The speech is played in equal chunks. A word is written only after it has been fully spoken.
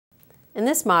In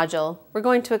this module, we're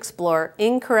going to explore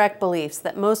incorrect beliefs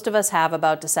that most of us have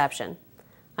about deception.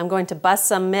 I'm going to bust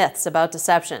some myths about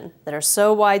deception that are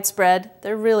so widespread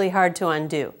they're really hard to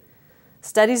undo.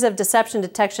 Studies of deception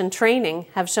detection training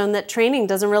have shown that training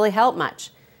doesn't really help much.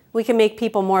 We can make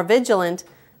people more vigilant,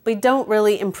 but we don't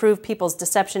really improve people's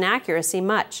deception accuracy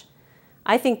much.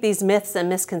 I think these myths and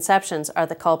misconceptions are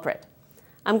the culprit.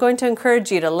 I'm going to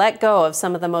encourage you to let go of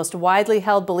some of the most widely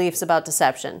held beliefs about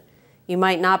deception. You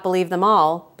might not believe them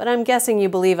all, but I'm guessing you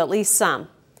believe at least some.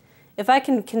 If I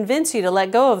can convince you to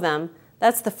let go of them,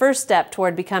 that's the first step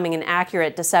toward becoming an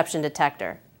accurate deception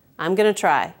detector. I'm going to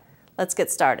try. Let's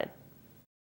get started.